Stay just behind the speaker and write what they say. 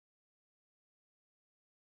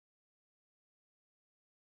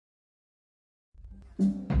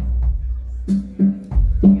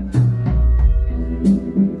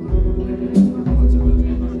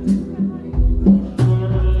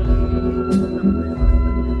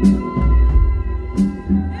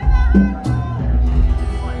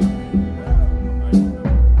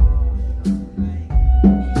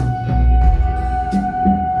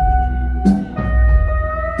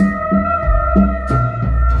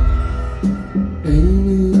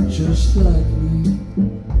Just like me,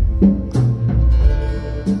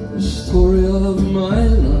 the story of my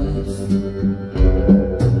life,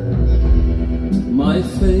 my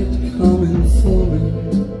fate coming for me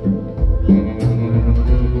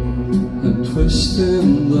and twisting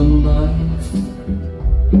the knife.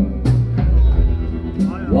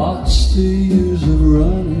 What's the use of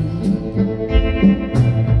running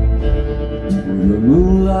with the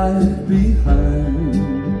moonlight behind?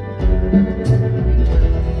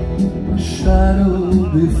 Shadow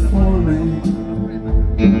before me,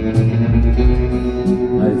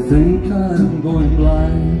 I think I'm going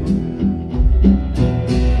blind.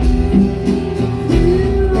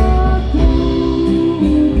 Here I go,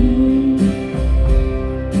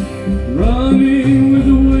 running with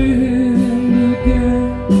the wind again,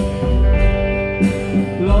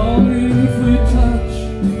 longing for touch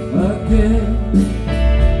again,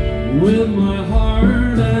 with my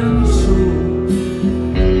heart and soul.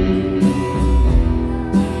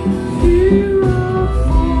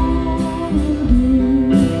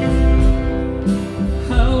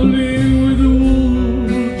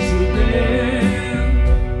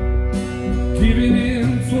 Giving in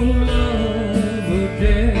for love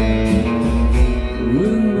again,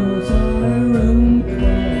 with no siren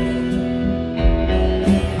call.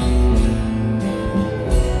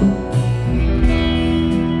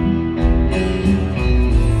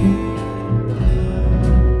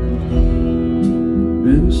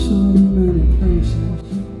 Been so many places,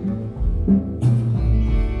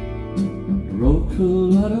 broke a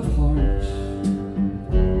lot of hearts,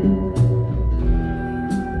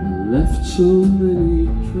 left so many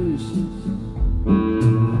traces,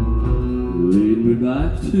 lead me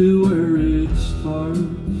back to where it starts.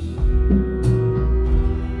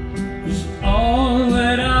 'Cause all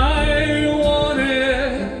that I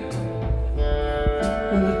wanted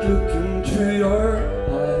when I look into your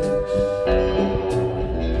eyes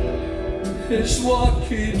is what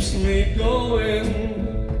keeps me going.